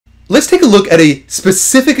let's take a look at a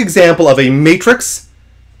specific example of a matrix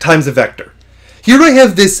times a vector. Here I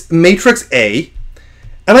have this matrix A,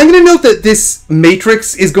 and I'm going to note that this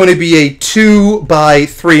matrix is going to be a 2 by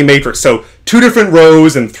 3 matrix, so 2 different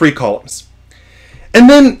rows and 3 columns. And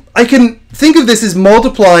then I can think of this as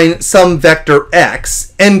multiplying some vector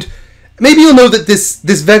x, and maybe you'll know that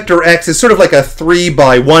this vector x is sort of like a 3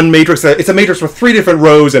 by 1 matrix. It's a matrix with 3 different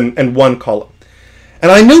rows and 1 column. And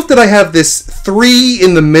I note that I have this 3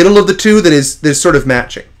 in the middle of the 2 that is sort of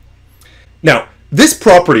matching. Now, this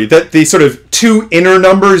property, that the sort of 2 inner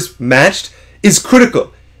numbers matched, is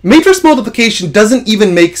critical. Matrix multiplication doesn't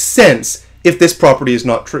even make sense if this property is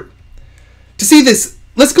not true. To see this,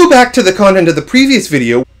 let's go back to the content of the previous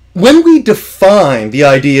video. When we defined the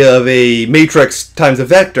idea of a matrix times a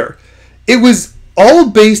vector, it was all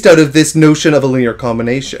based out of this notion of a linear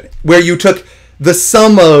combination, where you took the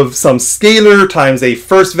sum of some scalar times a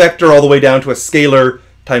first vector all the way down to a scalar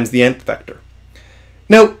times the nth vector.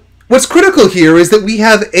 Now, what's critical here is that we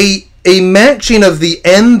have a matching of the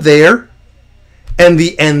n there and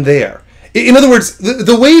the n there. In other words,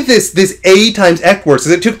 the way this A times x works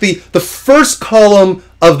is it took the first column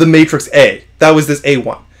of the matrix A, that was this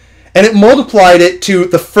A1, and it multiplied it to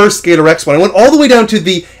the first scalar x1. It went all the way down to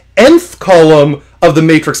the nth column of the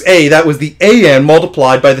matrix A, that was the AN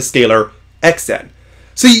multiplied by the scalar xn.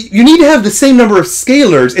 So you need to have the same number of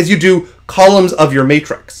scalars as you do columns of your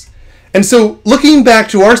matrix. And so looking back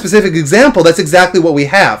to our specific example, that's exactly what we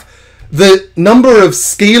have. The number of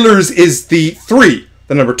scalars is the 3,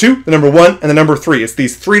 the number 2, the number 1, and the number 3. It's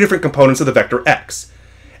these 3 different components of the vector x.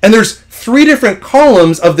 And there's 3 different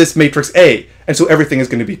columns of this matrix A, and so everything is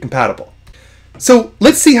going to be compatible. So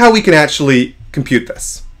let's see how we can actually compute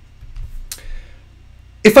this.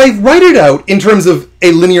 If I write it out in terms of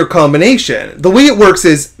a linear combination, the way it works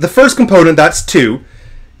is the first component, that's 2,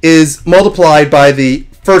 is multiplied by the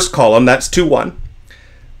first column, that's 2, 1.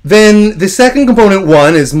 Then the second component,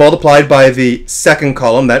 1, is multiplied by the second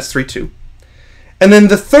column, that's 3, 2. And then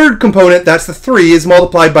the third component, that's the 3, is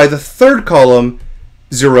multiplied by the third column,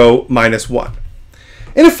 0, minus 1.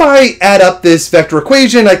 And if I add up this vector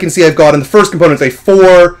equation, I can see I've got in the first components a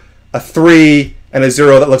 4, a 3, and a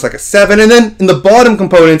 0 that looks like a 7. And then in the bottom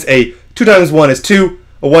components, a 2 times 1 is 2,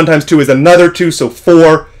 a 1 times 2 is another 2, so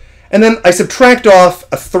 4. And then I subtract off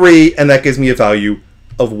a 3, and that gives me a value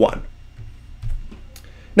of 1.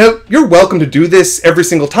 Now, you're welcome to do this every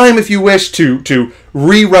single time if you wish to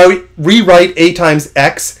rewrite A times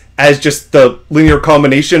x as just the linear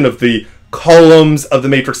combination of the columns of the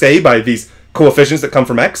matrix A by these coefficients that come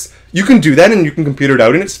from x. You can do that and you can compute it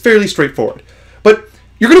out, and it's fairly straightforward. But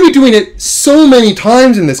you're going to be doing it so many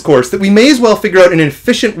times in this course that we may as well figure out an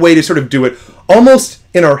efficient way to sort of do it almost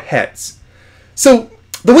in our heads. So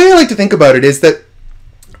the way I like to think about it is that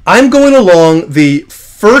I'm going along the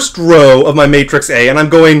first row of my matrix A, and I'm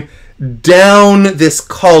going down this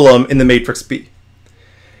column in the matrix B.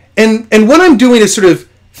 And what I'm doing is sort of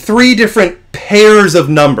 3 different pairs of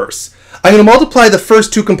numbers. I'm going to multiply the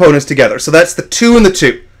first 2 components together, so that's the 2 and the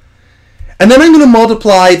 2. And then I'm going to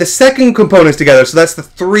multiply the second components together, so that's the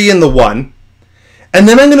 3 and the 1. And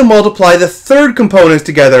then I'm going to multiply the third components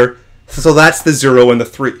together, so that's the 0 and the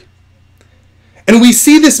 3. And we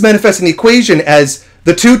see this manifest in the equation as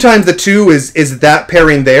the 2 times the 2 is that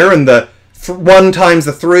pairing there, and the 1 times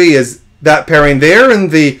the 3 is that pairing there, and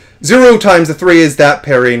the 0 times the 3 is that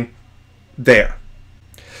pairing there.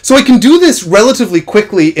 So I can do this relatively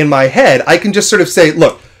quickly in my head. I can just sort of say,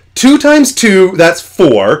 look, 2 times 2, that's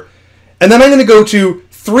 4. And then I'm going to go to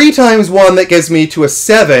 3 times 1, that gives me to a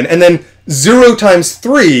 7. And then 0 times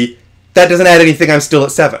 3, that doesn't add anything, I'm still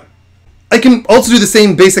at 7. I can also do the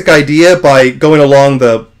same basic idea by going along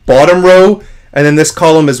the bottom row and then this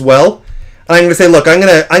column as well. And I'm going to say, look, I'm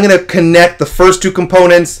going to connect the first 2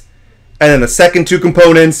 components, and then the second 2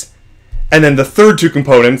 components, and then the third 2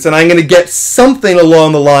 components. And I'm going to get something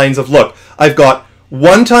along the lines of, look, I've got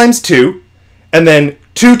 1 times 2, and then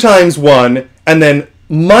 2 times 1, and then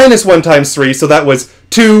minus 1 times 3, so that was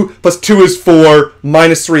 2 plus 2 is 4,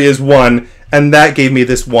 minus 3 is 1, and that gave me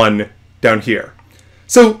this 1 down here.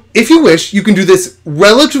 So if you wish, you can do this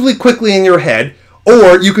relatively quickly in your head,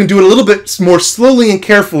 or you can do it a little bit more slowly and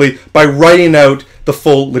carefully by writing out the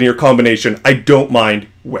full linear combination. I don't mind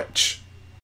which.